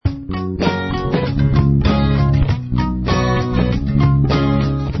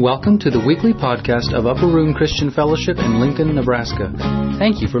Welcome to the weekly podcast of Upper Room Christian Fellowship in Lincoln, Nebraska.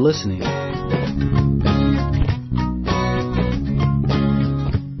 Thank you for listening.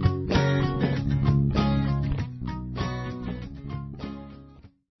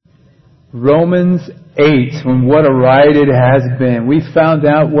 Romans 8, and what a ride it has been. We found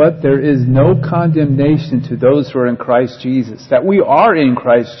out what there is no condemnation to those who are in Christ Jesus, that we are in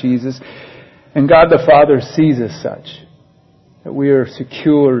Christ Jesus, and God the Father sees us such, that we are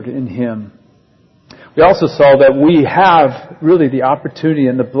secured in Him. We also saw that we have really the opportunity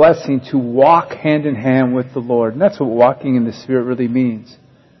and the blessing to walk hand in hand with the Lord. And that's what walking in the Spirit really means.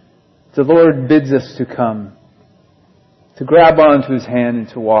 The Lord bids us to come, to grab onto His hand and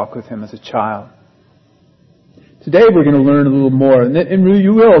to walk with Him as a child. Today we're going to learn a little more. And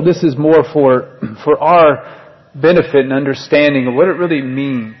you will, this is more for our benefit and understanding of what it really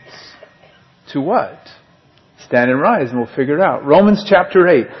means. To what? Stand and rise and we'll figure it out. Romans chapter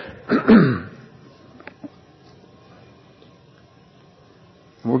 8.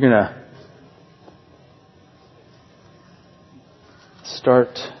 We're going to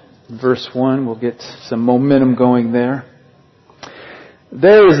start verse 1. We'll get some momentum going there.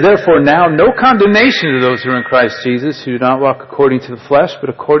 There is therefore now no condemnation to those who are in Christ Jesus, who do not walk according to the flesh, but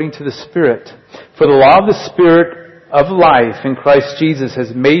according to the Spirit. For the law of the Spirit of life in Christ Jesus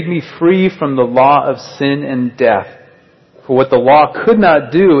has made me free from the law of sin and death. For what the law could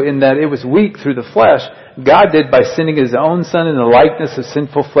not do, in that it was weak through the flesh, God did by sending His own Son in the likeness of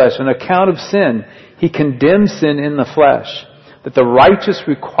sinful flesh. On account of sin, He condemned sin in the flesh, that the righteous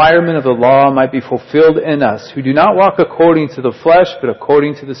requirement of the law might be fulfilled in us, who do not walk according to the flesh, but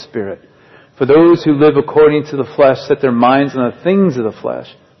according to the Spirit. For those who live according to the flesh set their minds on the things of the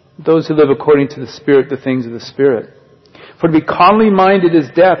flesh. Those who live according to the Spirit, the things of the Spirit. For to be carnally minded is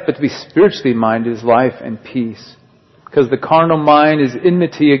death, but to be spiritually minded is life and peace. Because the carnal mind is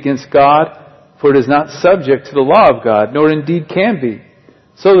enmity against God, for it is not subject to the law of God, nor indeed can be.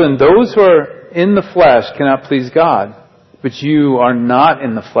 So then those who are in the flesh cannot please God. But you are not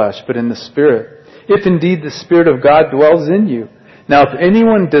in the flesh, but in the Spirit, if indeed the Spirit of God dwells in you. Now if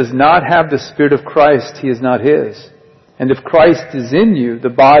anyone does not have the Spirit of Christ, he is not his. And if Christ is in you, the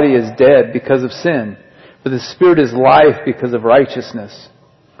body is dead because of sin, but the Spirit is life because of righteousness.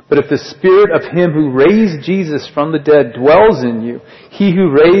 But if the Spirit of Him who raised Jesus from the dead dwells in you, He who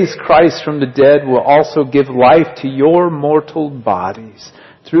raised Christ from the dead will also give life to your mortal bodies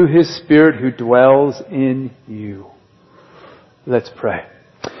through His Spirit who dwells in you. Let's pray.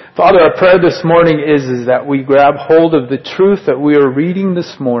 Father, our prayer this morning is that we grab hold of the truth that we are reading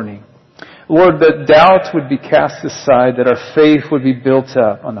this morning. Lord, that doubt would be cast aside, that our faith would be built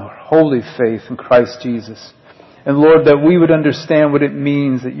up on our holy faith in Christ Jesus. And Lord, that we would understand what it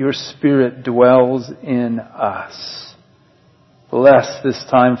means that your Spirit dwells in us. Bless this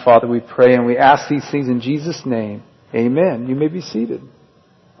time, Father, we pray, and we ask these things in Jesus' name. Amen. You may be seated.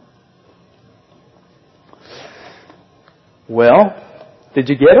 Well, did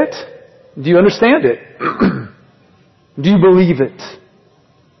you get it? Do you understand it? Do you believe it?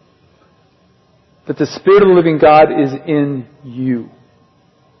 That the Spirit of the living God is in you.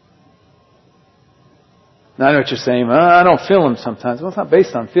 Now I know what you're saying. I don't feel Him sometimes. Well, it's not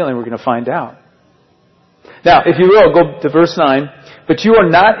based on feeling. We're going to find out. Now, if you will, go to verse 9. But you are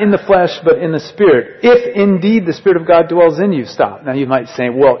not in the flesh, but in the Spirit. If indeed the Spirit of God dwells in you. Stop. Now you might say,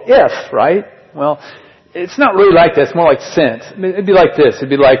 well, if, right? Well, it's not really like that. It's more like since. It'd be like this. It'd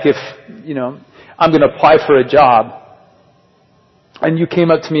be like if, I'm going to apply for a job. And you came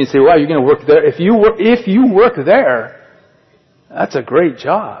up to me and say, wow, you're going to work there. If you work there, that's a great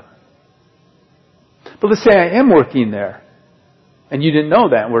job. But let's say I am working there. And you didn't know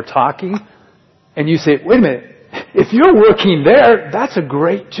that. And we're talking. And you say, wait a minute. If you're working there, that's a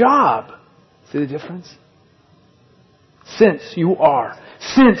great job. See the difference? Since you are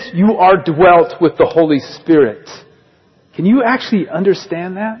dwelt with the Holy Spirit. Can you actually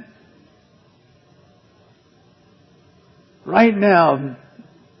understand that? Right now,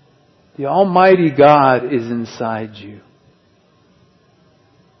 the Almighty God is inside you.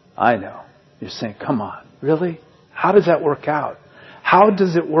 I know. You're saying, come on, really? How does that work out? How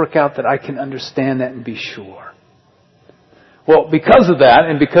does it work out that I can understand that and be sure? Well, because of that,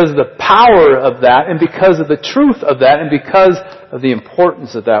 and because of the power of that, and because of the truth of that, and because of the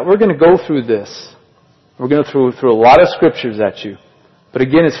importance of that, we're going to go through this. We're going to go through a lot of scriptures at you. But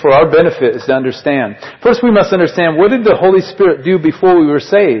again, it's for our benefit is to understand. First, we must understand, what did the Holy Spirit do before we were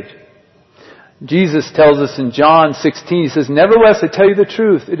saved? Jesus tells us in John 16, He says, nevertheless, I tell you the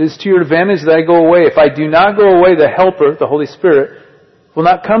truth. It is to your advantage that I go away. If I do not go away, the Helper, the Holy Spirit, will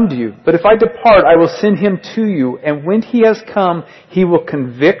not come to you. But if I depart, I will send him to you. And when he has come, he will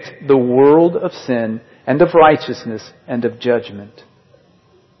convict the world of sin and of righteousness and of judgment.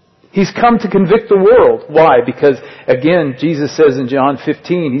 He's come to convict the world. Why? Because, again, Jesus says in John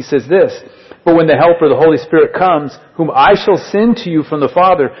 15, he says this, "But when the Helper, the Holy Spirit, comes, whom I shall send to you from the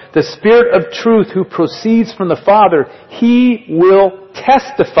Father, the Spirit of truth who proceeds from the Father, he will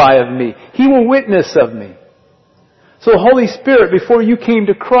testify of me." He will witness of me. So the Holy Spirit, before you came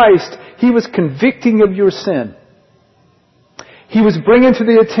to Christ, he was convicting of your sin. He was bringing to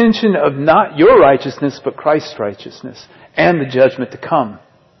the attention of not your righteousness, but Christ's righteousness and the judgment to come.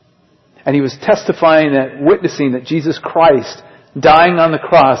 And he was testifying that, witnessing that Jesus Christ, dying on the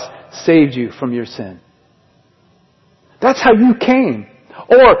cross, saved you from your sin. That's how you came.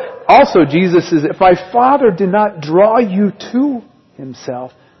 Or also Jesus says, if my Father did not draw you to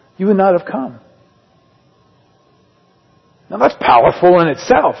himself, you would not have come. Now that's powerful in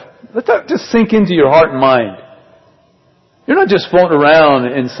itself. Let that just sink into your heart and mind. You're not just floating around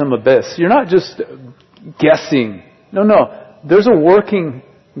in some abyss. You're not just guessing. No. There's a working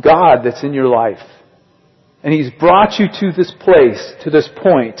God that's in your life. And he's brought you to this place, to this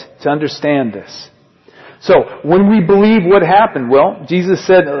point, to understand this. So, when we believe what happened, well, Jesus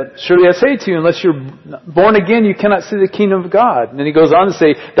said, "Surely I say to you, unless you're born again, you cannot see the kingdom of God." And then he goes on to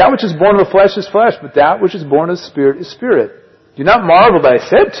say, "That which is born of the flesh is flesh, but that which is born of the Spirit is spirit. Do not marvel that I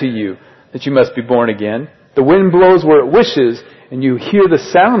said to you that you must be born again. The wind blows where it wishes, and you hear the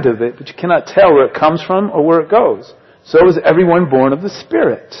sound of it, but you cannot tell where it comes from or where it goes. So is everyone born of the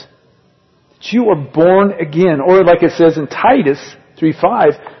Spirit." You are born again. Or like it says in Titus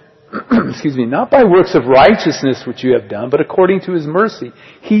 3:5, not by works of righteousness which you have done, but according to his mercy.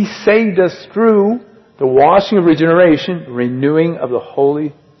 He saved us through the washing of regeneration, renewing of the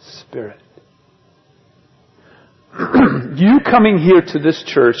Holy Spirit. You coming here to this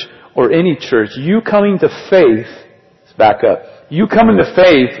church, or any church, you coming to faith, let's back up. You coming to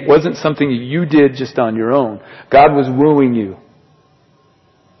faith wasn't something you did just on your own. God was wooing you.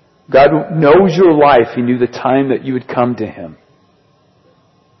 God knows your life. He knew the time that you would come to him.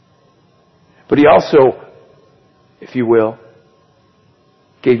 But he also, if you will,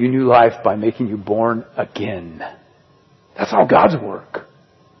 gave you new life by making you born again. That's all God's work.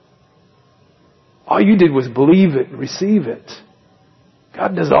 All you did was believe it and receive it.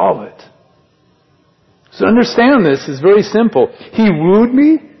 God does all of it. So understand this is very simple. He wooed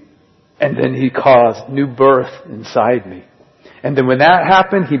me, and then he caused new birth inside me. And then when that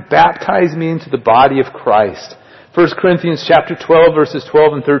happened, he baptized me into the body of Christ. 1 Corinthians chapter 12, verses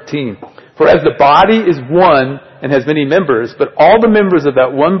 12 and 13. "For as the body is one and has many members, but all the members of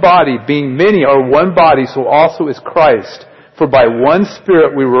that one body, being many, are one body, so also is Christ. For by one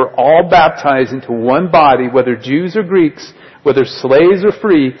Spirit we were all baptized into one body, whether Jews or Greeks, whether slaves or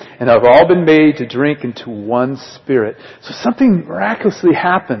free, and have all been made to drink into one Spirit." So something miraculously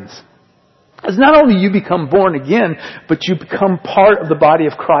happens. It's not only you become born again, but you become part of the body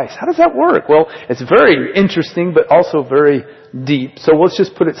of Christ. How does that work? Well, it's very interesting, but also very deep. So let's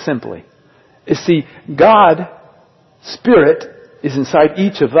just put it simply. You see, God, Spirit, is inside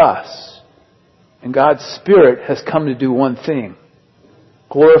each of us. And God's Spirit has come to do one thing: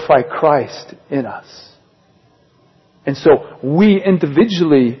 glorify Christ in us. And so we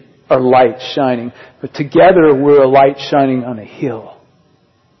individually are light shining, but together we're a light shining on a hill.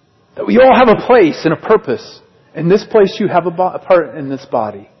 That we all have a place and a purpose. In this place you have a part in this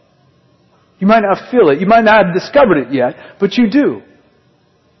body. You might not feel it. You might not have discovered it yet, but you do.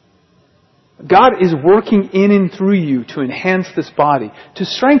 God is working in and through you to enhance this body, to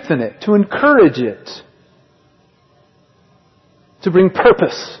strengthen it, to encourage it, to bring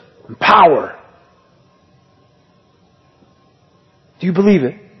purpose and power. Do you believe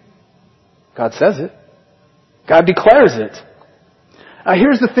it? God says it. God declares it.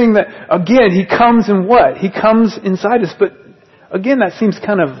 Here's the thing that, again, he comes in what? He comes inside us, but again, that seems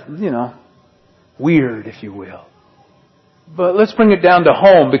kind of, weird, if you will. But let's bring it down to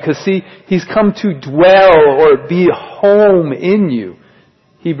home, because see, he's come to dwell or be home in you.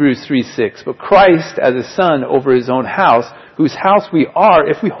 Hebrews 3:6. But Christ as a son over his own house, whose house we are,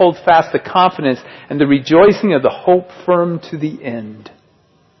 if we hold fast the confidence and the rejoicing of the hope firm to the end.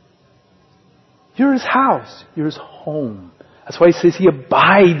 You're his house. You're his home. That's why he says he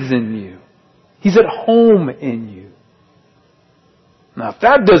abides in you. He's at home in you. Now, if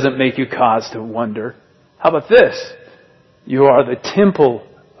that doesn't make you cause to wonder, how about this? You are the temple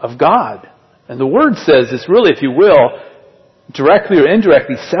of God. And the word says this really, if you will, directly or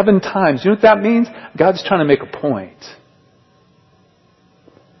indirectly, 7 times. You know what that means? God's trying to make a point.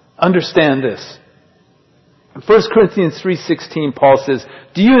 Understand this. In 1 Corinthians 3:16, Paul says,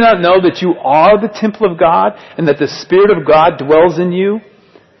 "Do you not know that you are the temple of God and that the Spirit of God dwells in you?"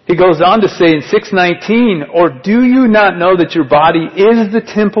 He goes on to say in 6:19, "Or do you not know that your body is the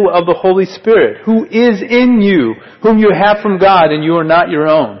temple of the Holy Spirit, who is in you, whom you have from God, and you are not your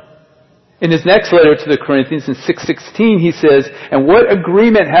own?" In his next letter to the Corinthians, in 6:16, he says, "And what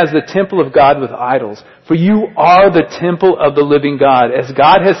agreement has the temple of God with idols? For you are the temple of the living God. As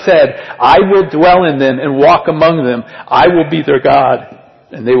God has said, I will dwell in them and walk among them. I will be their God,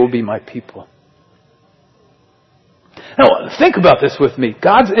 and they will be my people." Now, think about this with me.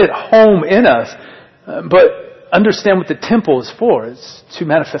 God's at home in us, but understand what the temple is for. It's to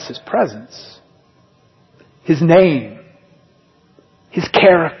manifest His presence, His name, His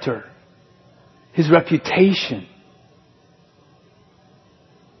character, His reputation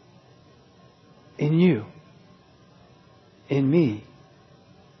in you, in me.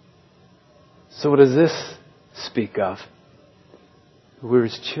 So what does this speak of? We're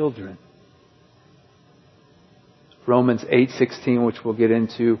His children. Romans 8:16, which we'll get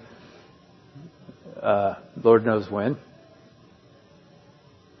into, Lord knows when.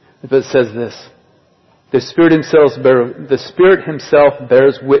 But it says this: The Spirit Himself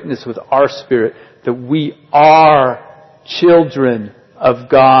bears witness with our spirit that we are children of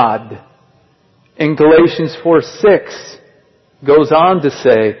God. In Galatians 4:6 goes on to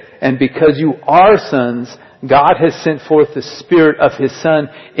say, "And because you are sons, God has sent forth the Spirit of His Son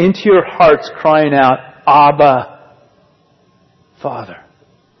into your hearts, crying out, Abba, Father."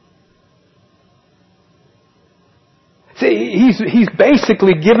 See, He's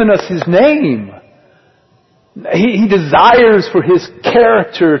basically given us His name. He desires for His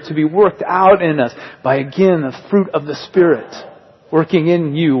character to be worked out in us by, again, the fruit of the Spirit working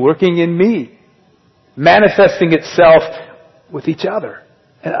in you, working in me, manifesting itself with each other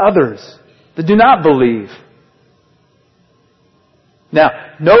and others that do not believe. Now,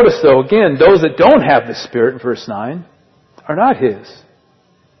 notice though, again, those that don't have the Spirit in verse 9 are not His.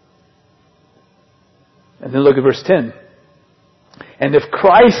 And then look at verse 10. "And if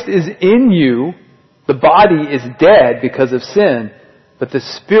Christ is in you, the body is dead because of sin, but the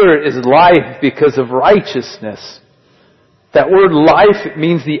Spirit is life because of righteousness." That word life, it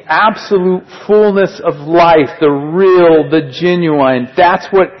means the absolute fullness of life, the real, the genuine. That's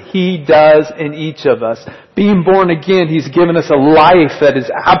what He does in each of us. Being born again, He's given us a life that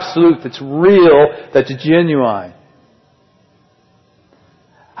is absolute, that's real, that's genuine.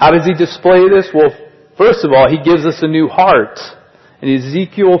 How does He display this? Well, first of all, He gives us a new heart. In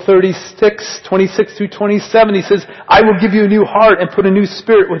Ezekiel 36:26-27, He says, "I will give you a new heart and put a new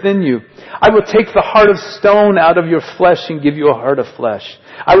spirit within you. I will take the heart of stone out of your flesh and give you a heart of flesh.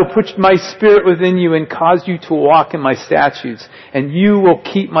 I will put my Spirit within you and cause you to walk in my statutes, and you will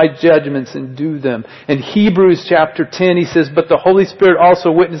keep my judgments and do them." In Hebrews chapter 10, He says, "But the Holy Spirit also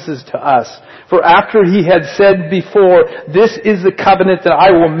witnesses to us. For after He had said before, 'This is the covenant that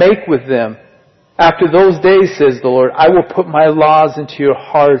I will make with them.' After those days, says the Lord, I will put my laws into your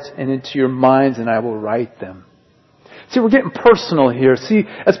hearts and into your minds, and I will write them." See, we're getting personal here. See,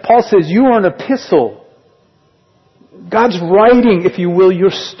 as Paul says, you are an epistle. God's writing, if you will, your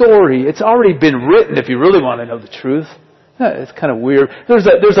story. It's already been written, if you really want to know the truth. It's kind of weird. There's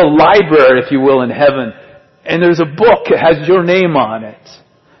a library, if you will, in heaven. And there's a book that has your name on it.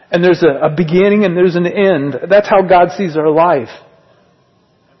 And there's a beginning and there's an end. That's how God sees our life.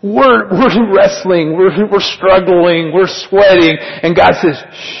 We're wrestling, we're struggling, we're sweating, and God says,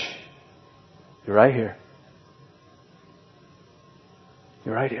 "Shh, you're right here.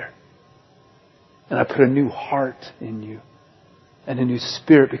 You're right here. And I put a new heart in you and a new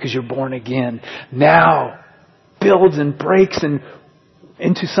spirit because you're born again." Now builds and breaks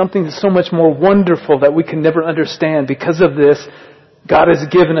into something that's so much more wonderful that we can never understand. Because of this, God has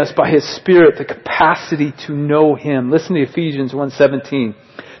given us by His Spirit the capacity to know Him. Listen to Ephesians 1:17.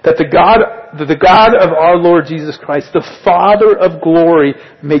 "That the God of our Lord Jesus Christ, the Father of glory,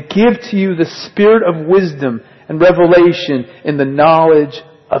 may give to you the spirit of wisdom and revelation in the knowledge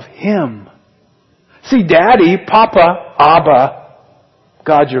of Him." See, Daddy, Papa, Abba,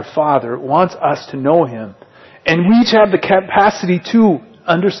 God your Father, wants us to know Him. And we each have the capacity to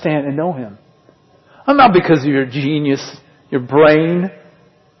understand and know Him. Not because of your genius, your brain,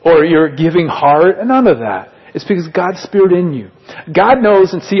 or your giving heart. None of that. It's because God's Spirit in you. God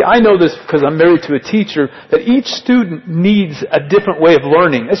knows, and see, I know this because I'm married to a teacher, that each student needs a different way of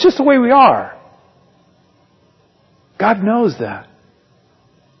learning. It's just the way we are. God knows that.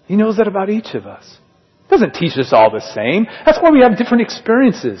 He knows that about each of us. It doesn't teach us all the same. That's why we have different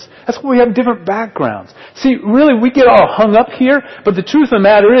experiences. That's why we have different backgrounds. See, really, we get all hung up here, but the truth of the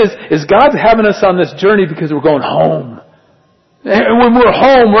matter is God's having us on this journey because we're going home. And when we're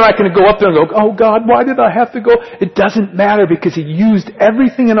home, we're not going to go up there and go, oh God, why did I have to go? It doesn't matter because He used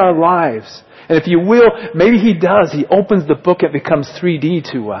everything in our lives. And if you will, maybe He does. He opens the book, it becomes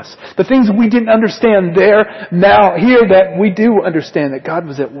 3D to us. The things we didn't understand there, now here that we do understand that God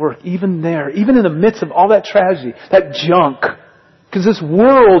was at work, even there, even in the midst of all that tragedy, that junk. Because this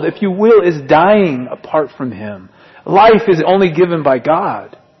world, if you will, is dying apart from Him. Life is only given by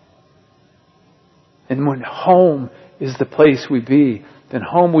God. And when home is the place we be, then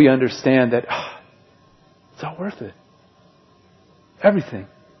home we understand that it's all worth it. Everything.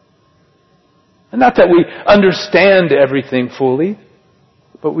 And not that we understand everything fully,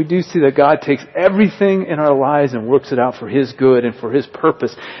 but we do see that God takes everything in our lives and works it out for His good and for His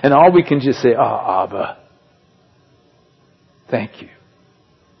purpose. And all we can just say, Abba, thank you.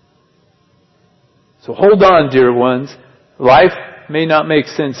 So hold on, dear ones. Life may not make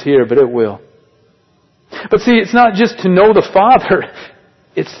sense here, but it will. But see, it's not just to know the Father,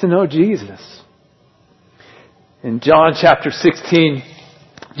 it's to know Jesus. In John chapter 16,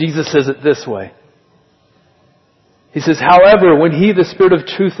 Jesus says it this way. He says, however, when He, the Spirit of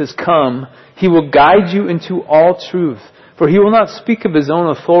truth, has come, He will guide you into all truth. For He will not speak of His own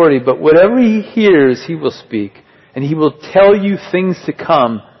authority, but whatever He hears, He will speak. And He will tell you things to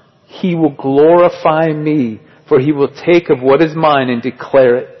come. He will glorify Me, for He will take of what is mine and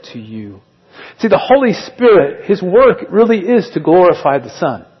declare it to you. See, the Holy Spirit, His work really is to glorify the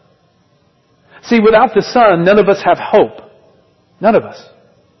Son. See, without the Son, none of us have hope. None of us.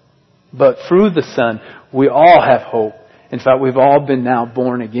 But through the Son, we all have hope. In fact, we've all been now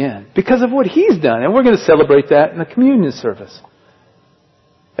born again because of what He's done. And we're going to celebrate that in the communion service.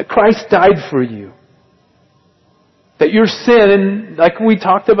 That Christ died for you. That your sin, like we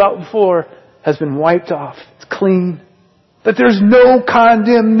talked about before, has been wiped off. It's clean. That there's no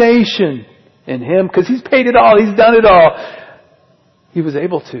condemnation in Him because He's paid it all. He's done it all. He was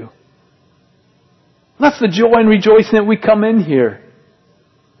able to. That's the joy and rejoicing that we come in here.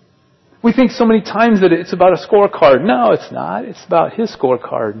 We think so many times that it's about a scorecard. No, it's not. It's about His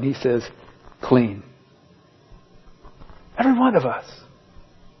scorecard. And He says, clean. Every one of us.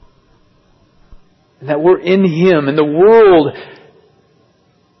 And that we're in Him. And the world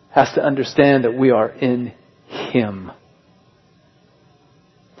has to understand that we are in Him.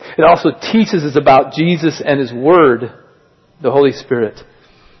 It also teaches us about Jesus and His Word, the Holy Spirit.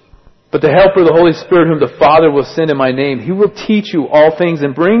 But the Helper, the Holy Spirit, whom the Father will send in My name, He will teach you all things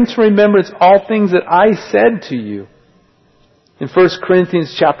and bring to remembrance all things that I said to you. In 1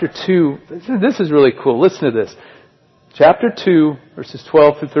 Corinthians chapter 2, this is really cool. Listen to this. Chapter 2, verses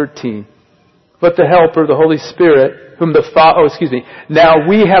 12 through 13. But the Helper, the Holy Spirit, whom the Father, now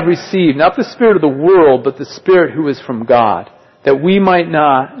we have received, not the Spirit of the world, but the Spirit who is from God, that we might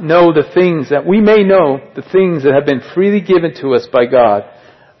not know the things, that we may know the things that have been freely given to us by God.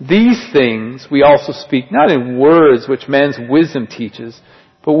 These things we also speak, not in words which man's wisdom teaches,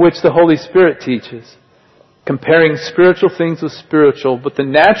 but which the Holy Spirit teaches, comparing spiritual things with spiritual. But the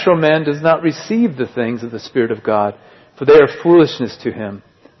natural man does not receive the things of the Spirit of God, for they are foolishness to him,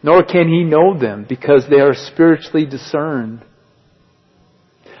 nor can he know them, because they are spiritually discerned.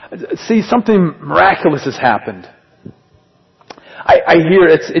 See, something miraculous has happened. I hear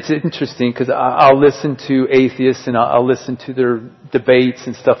it's interesting because I'll listen to atheists and I'll listen to their debates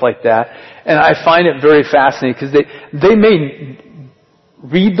and stuff like that, and I find it very fascinating because they may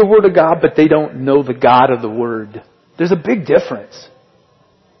read the Word of God, but they don't know the God of the Word. There's a big difference.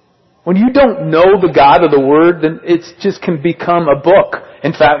 When you don't know the God of the Word, then it just can become a book.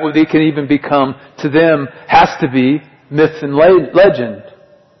 In fact, what it can even become to them has to be myth and legend.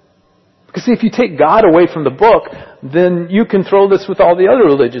 Because see, if you take God away from the book, then you can throw this with all the other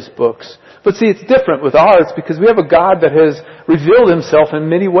religious books. But see, it's different with ours because we have a God that has revealed Himself in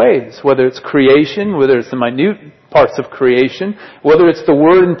many ways. Whether it's creation, whether it's the minute parts of creation, whether it's the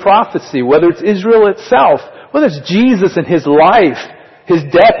Word and prophecy, whether it's Israel itself, whether it's Jesus and His life, His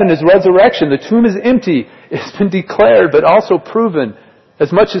death and His resurrection. The tomb is empty. It's been declared, but also proven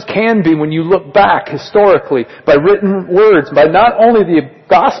as much as can be when you look back historically by written words, by not only the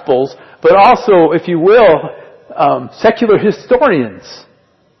Gospels, but also, if you will, secular historians.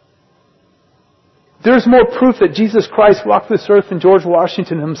 There's more proof that Jesus Christ walked this earth than George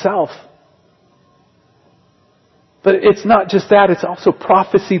Washington himself. But it's not just that, it's also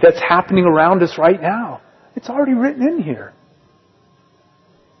prophecy that's happening around us right now. It's already written in here.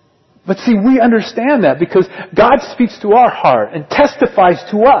 But see, we understand that because God speaks to our heart and testifies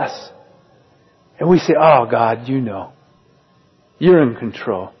to us. And we say, oh God, you know. You're in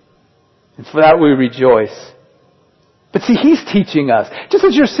control. And for that we rejoice. But see, He's teaching us. Just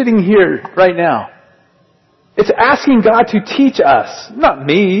as you're sitting here right now. It's asking God to teach us. Not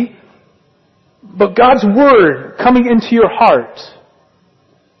me. But God's Word coming into your heart.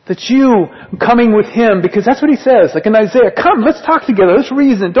 That you coming with Him, because that's what He says. Like in Isaiah, come, let's talk together, let's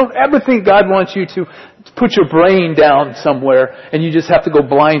reason. Don't ever think God wants you to put your brain down somewhere and you just have to go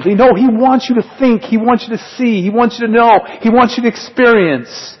blindly. No, He wants you to think. He wants you to see. He wants you to know. He wants you to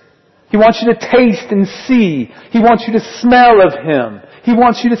experience. He wants you to taste and see. He wants you to smell of Him. He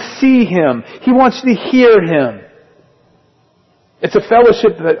wants you to see Him. He wants you to hear Him. It's a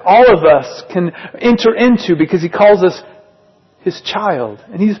fellowship that all of us can enter into because He calls us His child.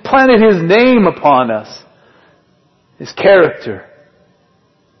 And He's planted His name upon us. His character.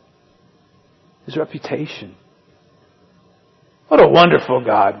 His reputation. What a wonderful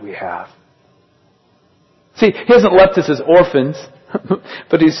God we have. See, He hasn't left us as orphans,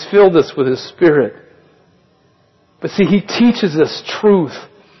 but He's filled us with His Spirit. But see, He teaches us truth.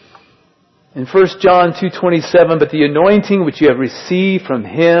 In 1 John 2:27, but the anointing which you have received from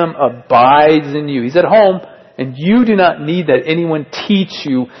Him abides in you. He's at home. And you do not need that anyone teach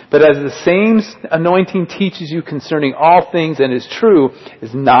you, but as the same anointing teaches you concerning all things and is true,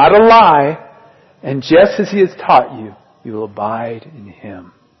 is not a lie, and just as He has taught you, you will abide in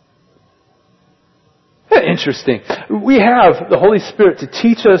Him. Interesting. We have the Holy Spirit to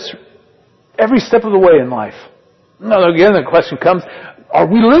teach us every step of the way in life. Now again, the question comes, are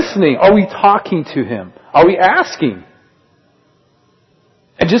we listening? Are we talking to Him? Are we asking?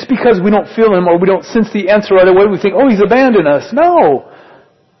 And just because we don't feel Him or we don't sense the answer right away, we think, oh, He's abandoned us. No.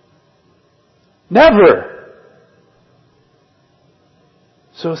 Never.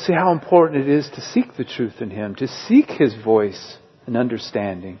 So see how important it is to seek the truth in Him, to seek His voice and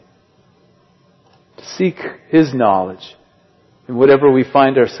understanding, to seek His knowledge in whatever we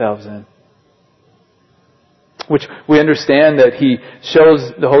find ourselves in. Which we understand that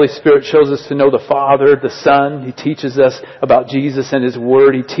the Holy Spirit shows us to know the Father, the Son. He teaches us about Jesus and His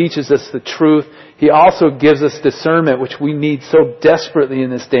Word. He teaches us the truth. He also gives us discernment, which we need so desperately in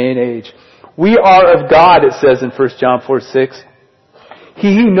this day and age. We are of God, it says in 1 John 4:6.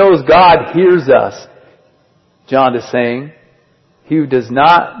 He who knows God hears us. John is saying, he who does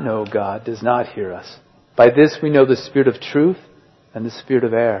not know God does not hear us. By this we know the spirit of truth and the spirit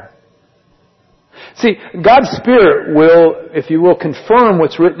of error. See, God's Spirit will, if you will, confirm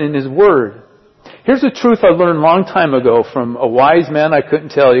what's written in His Word. Here's a truth I learned a long time ago from a wise man I couldn't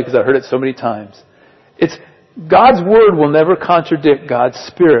tell you because I heard it so many times. It's God's Word will never contradict God's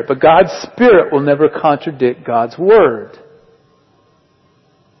Spirit, but God's Spirit will never contradict God's Word.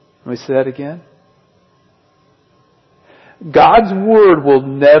 Let me say that again. God's Word will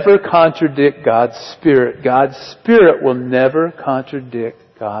never contradict God's Spirit. God's Spirit will never contradict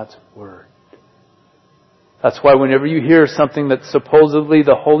God's Word. That's why whenever you hear something that supposedly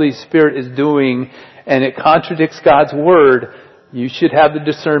the Holy Spirit is doing and it contradicts God's Word, you should have the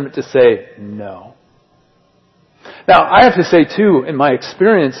discernment to say, no. Now, I have to say too, in my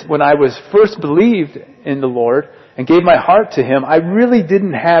experience, when I was first believed in the Lord and gave my heart to Him, I really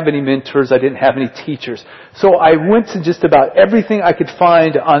didn't have any mentors. I didn't have any teachers. So I went to just about everything I could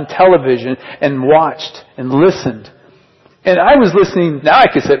find on television and watched and listened. And I was listening, now I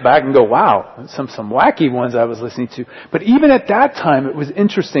could sit back and go, wow, some wacky ones I was listening to. But even at that time, it was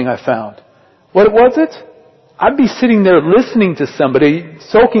interesting, I found. What was it? I'd be sitting there listening to somebody,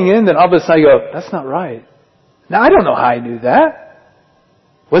 soaking in, then all of a sudden I go, that's not right. Now I don't know how I knew that.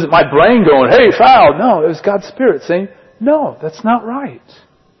 Wasn't my brain going, hey, foul. No, it was God's Spirit saying, no, that's not right.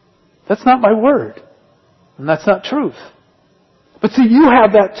 That's not my word. And that's not truth. But see, you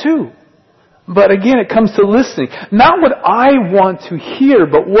have that too. But again, it comes to listening. Not what I want to hear,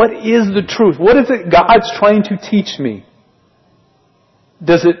 but what is the truth? What is it God's trying to teach me?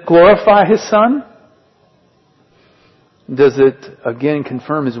 Does it glorify His Son? Does it, again,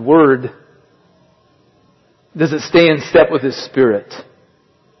 confirm His Word? Does it stay in step with His Spirit?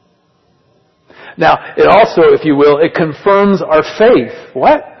 Now, it also, if you will, it confirms our faith.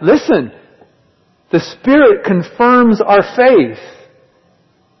 What? Listen. The Spirit confirms our faith.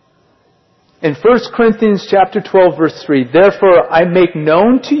 In 1 Corinthians chapter 12, verse 3, therefore I make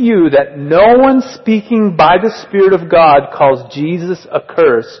known to you that no one speaking by the Spirit of God calls Jesus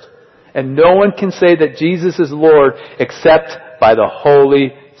accursed, and no one can say that Jesus is Lord except by the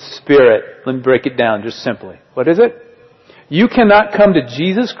Holy Spirit. Let me break it down just simply. What is it? You cannot come to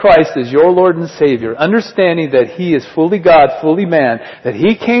Jesus Christ as your Lord and Savior, understanding that He is fully God, fully man, that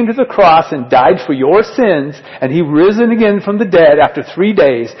He came to the cross and died for your sins, and He risen again from the dead after 3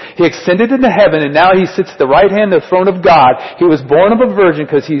 days. He ascended into heaven, and now He sits at the right hand of the throne of God. He was born of a virgin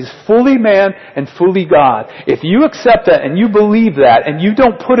because He's fully man and fully God. If you accept that and you believe that, and you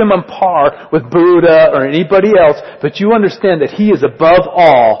don't put Him on par with Buddha or anybody else, but you understand that He is above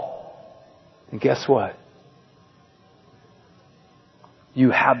all, and guess what?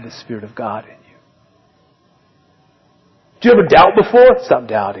 You have the Spirit of God in you. Did you ever doubt before? Stop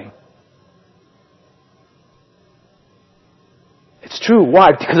doubting. It's true.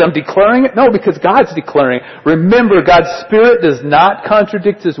 Why? Because I'm declaring it? No, because God's declaring it. Remember, God's Spirit does not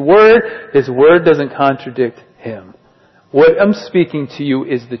contradict His Word. His Word doesn't contradict Him. What I'm speaking to you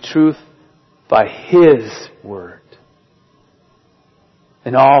is the truth by His Word.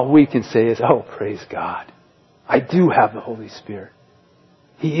 And all we can say is, oh, praise God. I do have the Holy Spirit.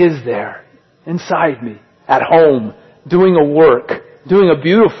 He is there, inside me, at home, doing a work, doing a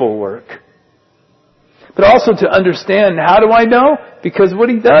beautiful work. But also to understand, how do I know? Because what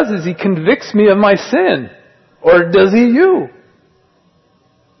He does is He convicts me of my sin. Or does He you?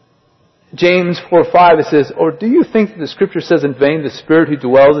 James 4:5, it says, or do you think that the Scripture says in vain, the Spirit who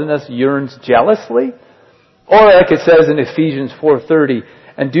dwells in us yearns jealously? Or like it says in Ephesians 4:30,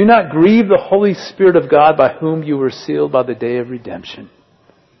 and do not grieve the Holy Spirit of God by whom you were sealed by the day of redemption.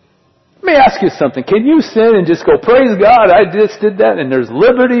 Let me ask you something. Can you sin and just go, praise God, I just did that, and there's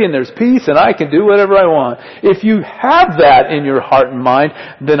liberty and there's peace and I can do whatever I want? If you have that in your heart and mind,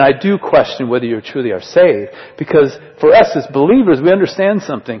 then I do question whether you truly are saved. Because for us as believers, we understand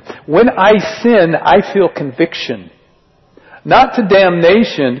something. When I sin, I feel conviction. Not to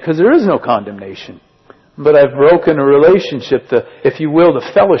damnation, because there is no condemnation. But I've broken a relationship, if you will,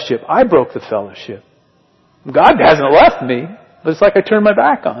 the fellowship. I broke the fellowship. God hasn't left me, but it's like I turned my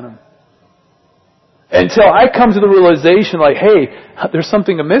back on Him. Until I come to the realization like, hey, there's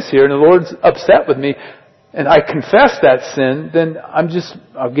something amiss here and the Lord's upset with me, and I confess that sin, then I'm just,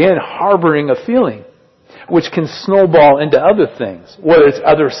 again, harboring a feeling, which can snowball into other things. Whether it's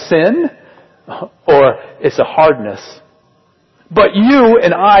other sin, or it's a hardness. But you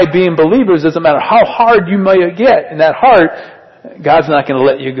and I, being believers, doesn't matter how hard you may get in that heart, God's not going to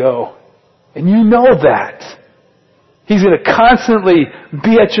let you go. And you know that. He's going to constantly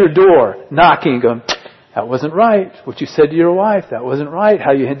be at your door, knocking, going, that wasn't right. What you said to your wife, that wasn't right.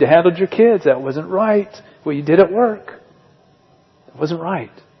 How you handled your kids, that wasn't right. What you did at work, that wasn't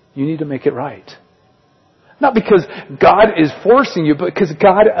right. You need to make it right. Not because God is forcing you, but because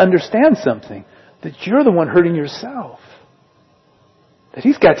God understands something. That you're the one hurting yourself. That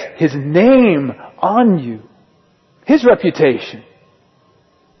He's got His name on you. His reputation.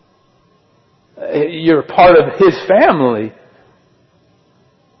 You're part of His family.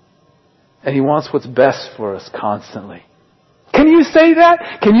 And He wants what's best for us constantly. Can you say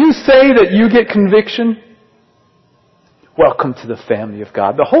that? Can you say that you get conviction? Welcome to the family of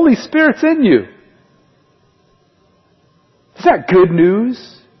God. The Holy Spirit's in you. Is that good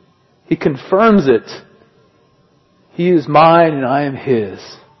news? He confirms it. He is mine and I am His.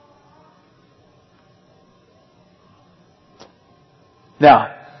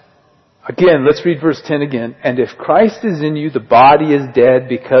 Now, again, let's read verse 10 again. And if Christ is in you, the body is dead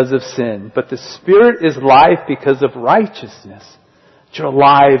because of sin, but the Spirit is life because of righteousness. You're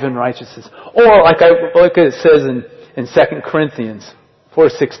alive in righteousness. Or like it says in 2 Corinthians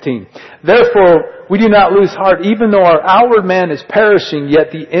 4:16. Therefore, we do not lose heart, even though our outward man is perishing,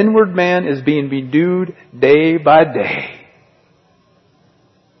 yet the inward man is being renewed day by day.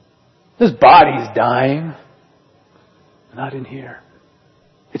 This body's dying. Not in here.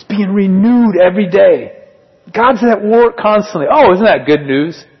 It's being renewed every day. God's at work constantly. Oh, isn't that good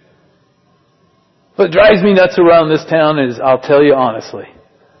news? What drives me nuts around this town is, I'll tell you honestly,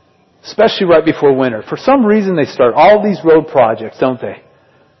 especially right before winter. For some reason they start all these road projects, don't they?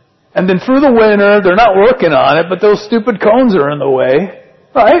 And then through the winter, they're not working on it, but those stupid cones are in the way.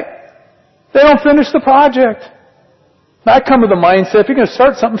 Right? They don't finish the project. I come with the mindset, if you're going to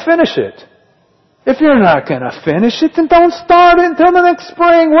start something, finish it. If you're not going to finish it, then don't start it until the next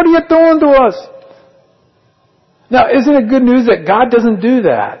spring. What are you doing to us? Now, isn't it good news that God doesn't do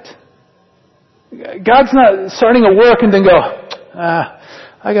that? God's not starting a work and then go,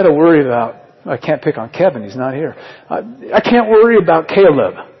 I got to worry about, I can't pick on Kevin, he's not here. I can't worry about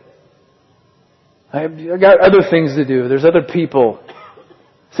Caleb. I got other things to do. There's other people.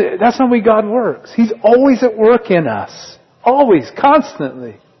 See, that's not the way God works. He's always at work in us. Always,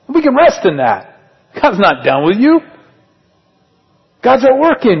 constantly. We can rest in that. God's not done with you. God's at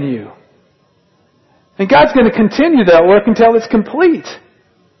work in you. And God's going to continue that work until it's complete.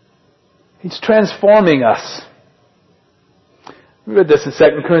 He's transforming us. We read this in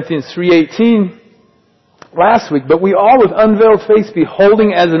 2 Corinthians 3:18 last week. But we all with unveiled face,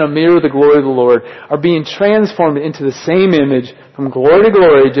 beholding as in a mirror the glory of the Lord, are being transformed into the same image from glory to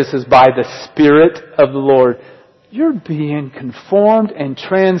glory, just as by the Spirit of the Lord. You're being conformed and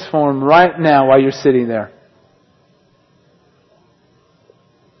transformed right now while you're sitting there.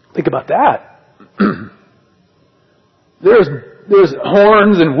 Think about that. There's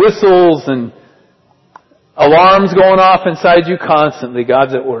horns and whistles and alarms going off inside you constantly.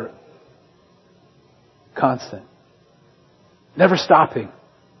 God's at work. Constant. Never stopping.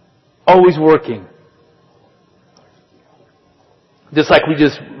 Always working. Just like we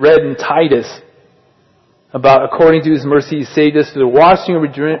just read in Titus about according to His mercy He saved us through the washing of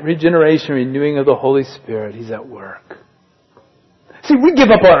regeneration, renewing of the Holy Spirit. He's at work. See, we give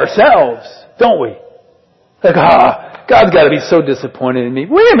up on ourselves, don't we? Like, God's got to be so disappointed in me.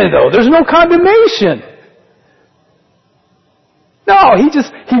 Wait a minute though, there's no condemnation. No, He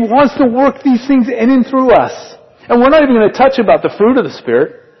wants to work these things in and through us. And we're not even going to touch about the fruit of the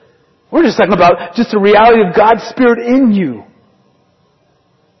Spirit. We're just talking about just the reality of God's Spirit in you.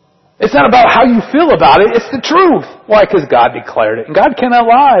 It's not about how you feel about it, it's the truth. Why? Because God declared it. And God cannot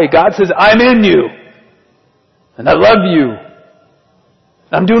lie. God says, I'm in you. And I love you.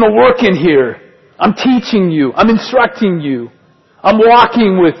 I'm doing a work in here. I'm teaching you. I'm instructing you. I'm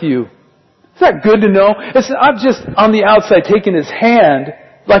walking with you. Is that good to know? It's not just on the outside taking His hand,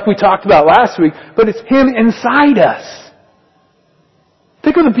 like we talked about last week, but it's Him inside us.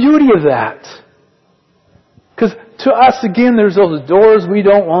 Think of the beauty of that. Because to us, again, there's those doors we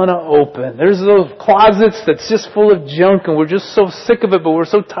don't want to open. There's those closets that's just full of junk and we're just so sick of it, but we're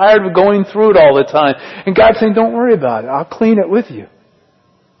so tired of going through it all the time. And God's saying, don't worry about it. I'll clean it with you.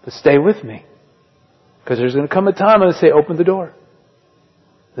 But stay with me. Because there's going to come a time I'm going to say, open the door.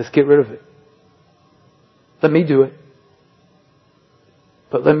 Let's get rid of it. Let me do it.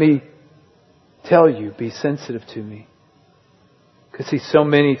 But let me tell you, be sensitive to me. Because see, so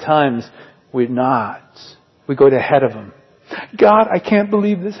many times we're not. We go ahead of Him. God, I can't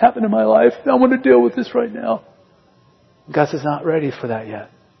believe this happened in my life. I want to deal with this right now. God says, not ready for that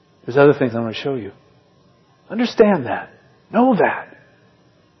yet. There's other things I want to show you. Understand that. Know that.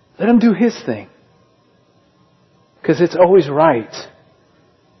 Let Him do His thing. Because it's always right.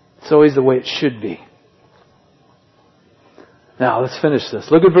 It's always the way it should be. Now, let's finish this.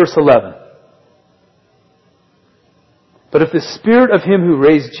 Look at verse 11. But if the Spirit of Him who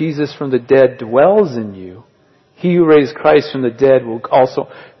raised Jesus from the dead dwells in you, He who raised Christ from the dead will also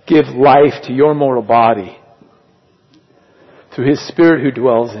give life to your mortal body through His Spirit who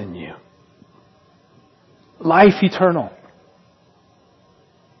dwells in you. Life eternal.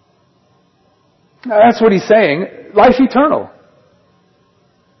 That's what He's saying. Life eternal.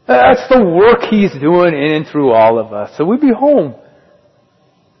 That's the work He's doing in and through all of us. So we'd be home.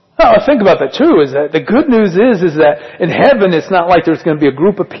 Now, think about that too, is that the good news is that in heaven it's not like there's going to be a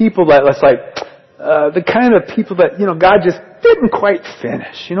group of people that's like, the kind of people that, God just didn't quite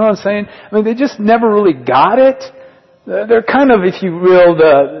finish. You know what I'm saying? I mean, they just never really got it. They're kind of, if you will,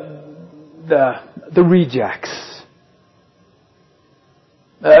 the rejects.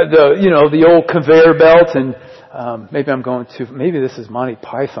 The old conveyor belt and, maybe this is Monty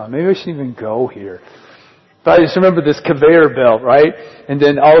Python. Maybe I shouldn't even go here. But I just remember this conveyor belt, right? And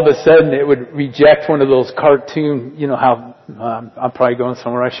then all of a sudden it would reject one of those cartoon, how, I'm probably going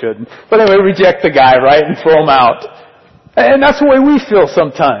somewhere I shouldn't. But anyway, reject the guy, right? And throw him out. And that's the way we feel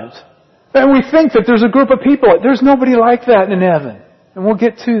sometimes. And we think that there's a group of people. There's nobody like that in heaven. And we'll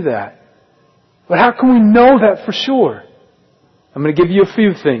get to that. But how can we know that for sure? I'm going to give you a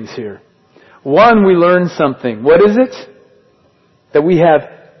few things here. One, we learn something. What is it? That we have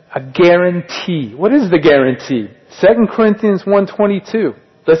a guarantee. What is the guarantee? 2 Corinthians 1:22.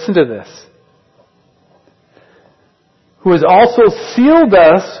 Listen to this. Who has also sealed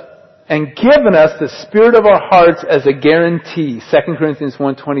us and given us the Spirit of our hearts as a guarantee. 2 Corinthians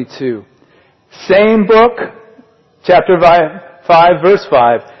 1:22. Same book, chapter 5, verse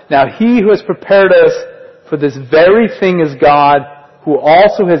 5. Now He who has prepared us for this very thing is God, who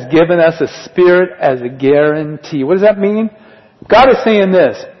also has given us a Spirit as a guarantee. What does that mean? God is saying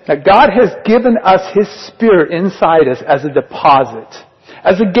this, that God has given us His Spirit inside us as a deposit,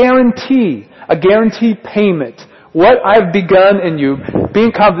 as a guaranteed payment. What I've begun in you,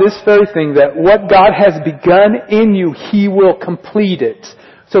 being called this very thing, that what God has begun in you, He will complete it.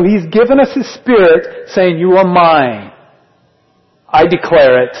 So He's given us His Spirit saying, you are mine. I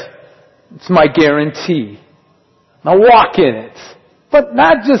declare it. It's my guarantee. Now walk in it. But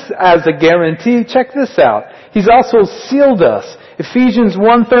not just as a guarantee. Check this out. He's also sealed us. Ephesians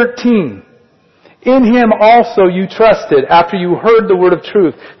 1:13. In Him also you trusted, after you heard the word of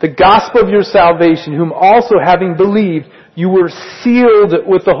truth, the gospel of your salvation, whom also having believed, you were sealed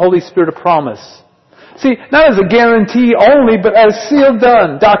with the Holy Spirit of promise. See, not as a guarantee only, but as sealed,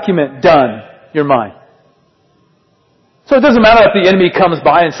 done, document, done, you're mine. So it doesn't matter if the enemy comes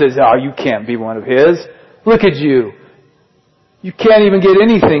by and says, oh, you can't be one of His. Look at you. You can't even get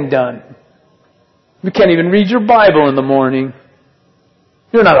anything done. You can't even read your Bible in the morning.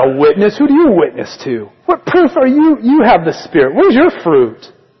 You're not a witness. Who do you witness to? What proof are you? You have the Spirit. Where's your fruit?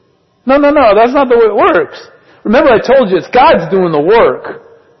 No. That's not the way it works. Remember I told you it's God's doing the work.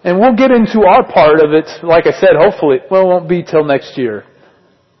 And we'll get into our part of it, like I said, hopefully. Well, it won't be till next year.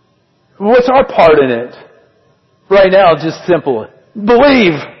 What's our part in it? Right now, just simple.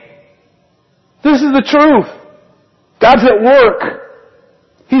 Believe. This is the truth. God's at work.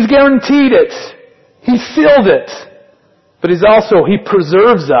 He's guaranteed it. He sealed it. But He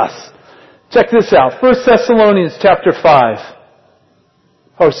preserves us. Check this out. 1 Thessalonians chapter 5.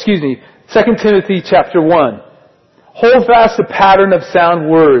 2 Timothy chapter 1. Hold fast the pattern of sound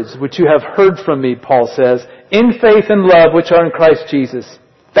words which you have heard from me, Paul says, in faith and love which are in Christ Jesus.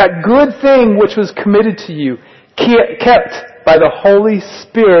 That good thing which was committed to you, kept by the Holy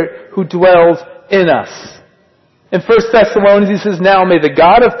Spirit who dwells in us. In 1 Thessalonians he says, now may the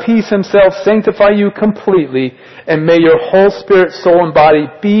God of peace Himself sanctify you completely, and may your whole spirit, soul, and body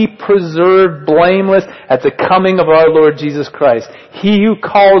be preserved blameless at the coming of our Lord Jesus Christ. He who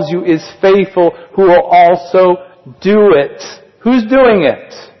calls you is faithful, who will also do it. Who's doing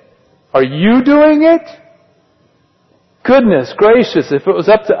it? Are you doing it? Goodness gracious, if it was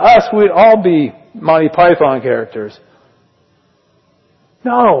up to us, we'd all be Monty Python characters.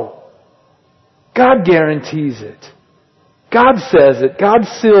 No. God guarantees it. God says it. God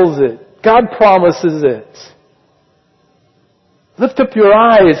seals it. God promises it. Lift up your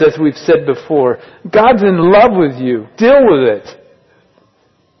eyes, as we've said before. God's in love with you. Deal with it.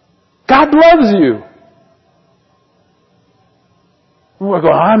 God loves you. We're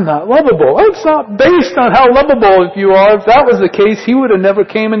going, I'm not lovable. It's not based on how lovable you are. If that was the case, He would have never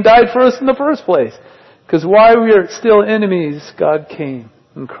came and died for us in the first place. Because while we are still enemies, God came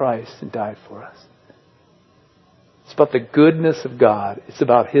in Christ and died for us. It's about the goodness of God. It's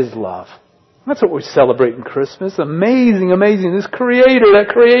about His love. That's what we celebrate in Christmas. Amazing. This Creator that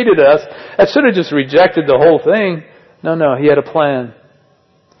created us, that should have just rejected the whole thing. No, He had a plan.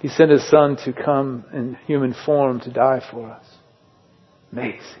 He sent His Son to come in human form to die for us.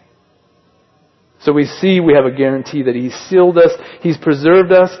 Amazing. So we see we have a guarantee that He's sealed us, He's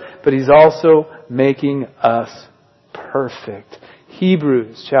preserved us, but He's also making us perfect.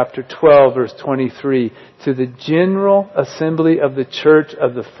 Hebrews chapter 12 verse 23, to the general assembly of the church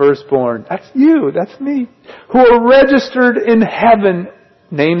of the firstborn. That's you, that's me. Who are registered in heaven.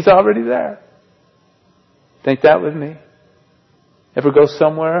 Name's already there. Think that with me? Ever go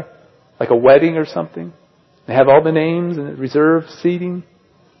somewhere, like a wedding or something? They have all the names and reserved seating,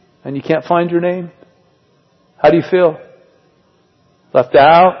 and you can't find your name? How do you feel? Left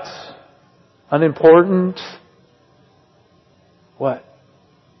out? Unimportant? What?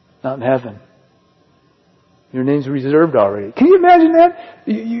 Not in heaven. Your name's reserved already. Can you imagine that?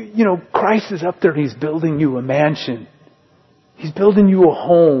 You know, Christ is up there and He's building you a mansion. He's building you a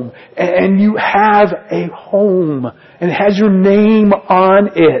home. And you have a home. And it has your name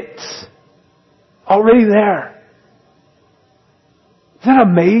on it. Already there. Isn't that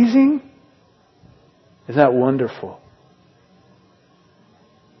amazing? Isn't that wonderful?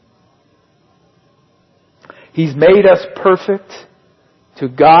 He's made us perfect. To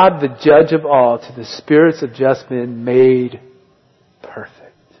God, the judge of all, to the spirits of just men made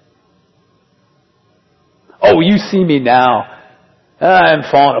perfect. Oh, you see me now. I'm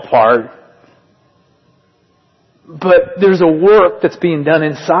falling apart. But there's a work that's being done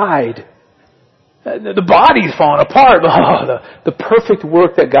inside. The body's falling apart. Oh, the perfect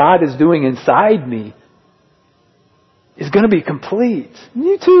work that God is doing inside me is going to be complete.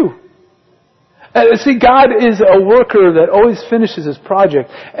 You too. See, God is a worker that always finishes His project,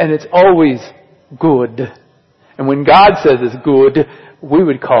 and it's always good. And when God says it's good, we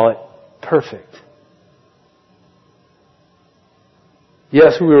would call it perfect.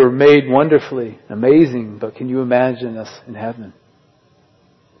 Yes, we were made wonderfully, amazing, but can you imagine us in heaven?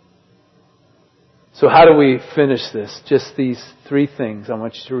 So how do we finish this? Just these three things I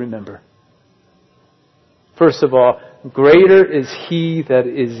want you to remember. First of all, greater is He that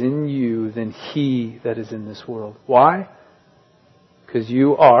is in you than he that is in this world. Why? Because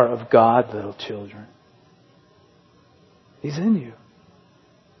you are of God, little children. He's in you.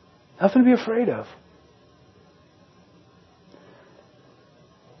 Nothing to be afraid of.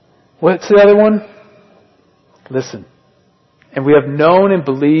 What's the other one? Listen. And we have known and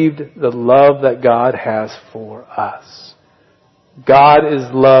believed the love that God has for us. God is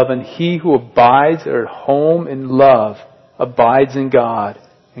love, and he who abides or at home in love abides in God,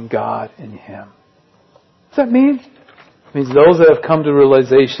 and God in him. What does that mean? It means those that have come to the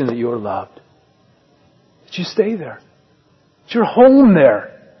realization that you are loved, that you stay there. It's your home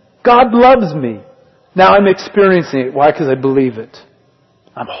there. God loves me. Now I'm experiencing it. Why? Because I believe it.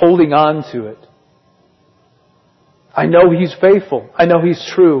 I'm holding on to it. I know he's faithful. I know he's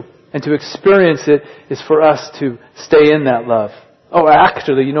true. And to experience it is for us to stay in that love. Oh,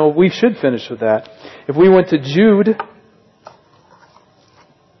 actually, we should finish with that. If we went to Jude,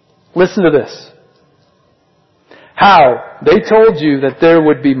 listen to this. How they told you that there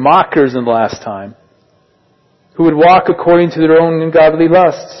would be mockers in the last time who would walk according to their own ungodly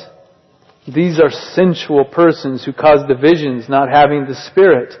lusts. These are sensual persons who cause divisions, not having the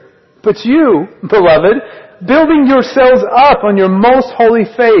Spirit. But you, beloved, building yourselves up on your most holy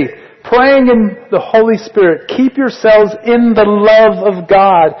faith, praying in the Holy Spirit, keep yourselves in the love of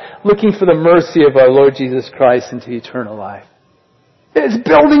God, looking for the mercy of our Lord Jesus Christ into eternal life. It's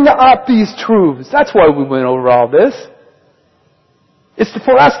building up these truths. That's why we went over all this. It's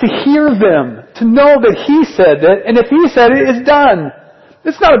for us to hear them, to know that He said it, and if He said it, it's done.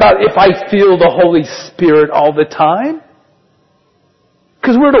 It's not about if I feel the Holy Spirit all the time.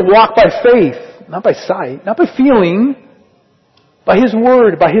 Because we're to walk by faith, not by sight, not by feeling, by His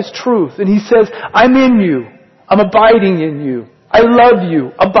Word, by His truth. And He says, I'm in you. I'm abiding in you. I love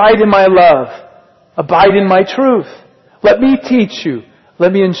you. Abide in my love. Abide in my truth. Let me teach you.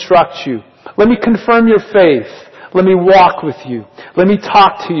 Let me instruct you. Let me confirm your faith. Let me walk with you. Let me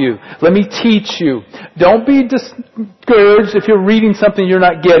talk to you. Let me teach you. Don't be discouraged if you're reading something you're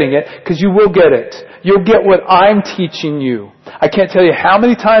not getting it, because you will get it. You'll get what I'm teaching you. I can't tell you how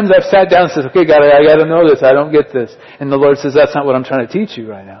many times I've sat down and said, okay, God, I got to know this. I don't get this. And the Lord says, that's not what I'm trying to teach you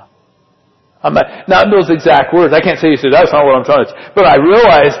right now. I'm not those exact words. I can't say, you said, that's not what I'm trying to teach. But I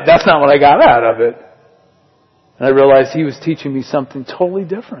realized that's not what I got out of it. And I realized He was teaching me something totally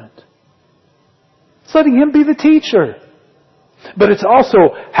different. It's letting Him be the teacher. But it's also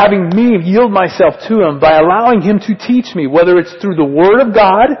having me yield myself to Him by allowing Him to teach me, whether it's through the Word of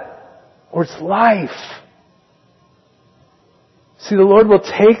God or it's life. See, the Lord will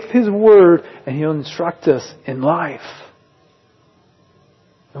take His Word and He'll instruct us in life.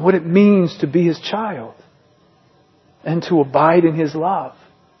 And what it means to be His child. And to abide in His love.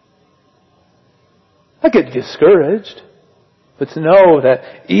 I get discouraged. But to know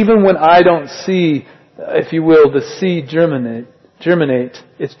that even when I don't see, if you will, the seed germinate,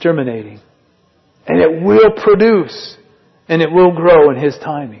 it's germinating. And it will produce. And it will grow in His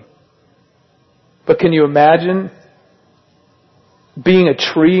timing. But can you imagine being a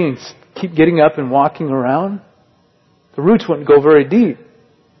tree and keep getting up and walking around? The roots wouldn't go very deep.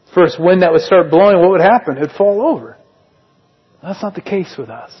 First wind that would start blowing, what would happen? It would fall over. That's not the case with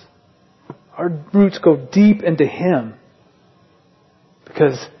us. Our roots go deep into Him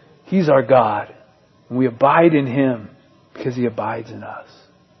because He's our God. And we abide in Him because He abides in us.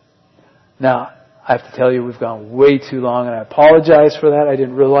 Now, I have to tell you, we've gone way too long, and I apologize for that. I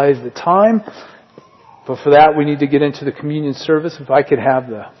didn't realize the time. But for that, we need to get into the communion service. If I could have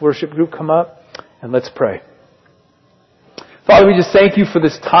the worship group come up, and let's pray. Father, we just thank You for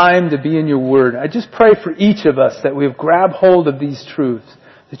this time to be in Your Word. I just pray for each of us that we have grabbed hold of these truths,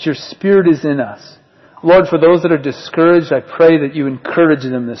 that Your Spirit is in us. Lord, for those that are discouraged, I pray that You encourage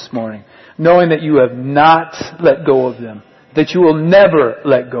them this morning, knowing that You have not let go of them, that You will never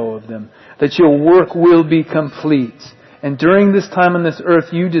let go of them, that Your work will be complete. And during this time on this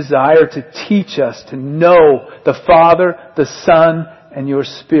earth, You desire to teach us to know the Father, the Son, and Your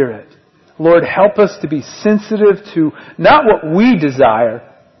Spirit. Lord, help us to be sensitive to not what we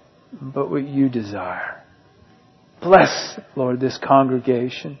desire, but what You desire. Bless, Lord, this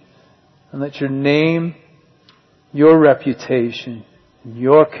congregation, and let Your name, Your reputation, and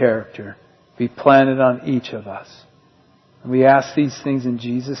Your character be planted on each of us. And we ask these things in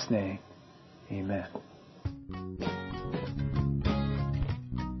Jesus' name. Amen.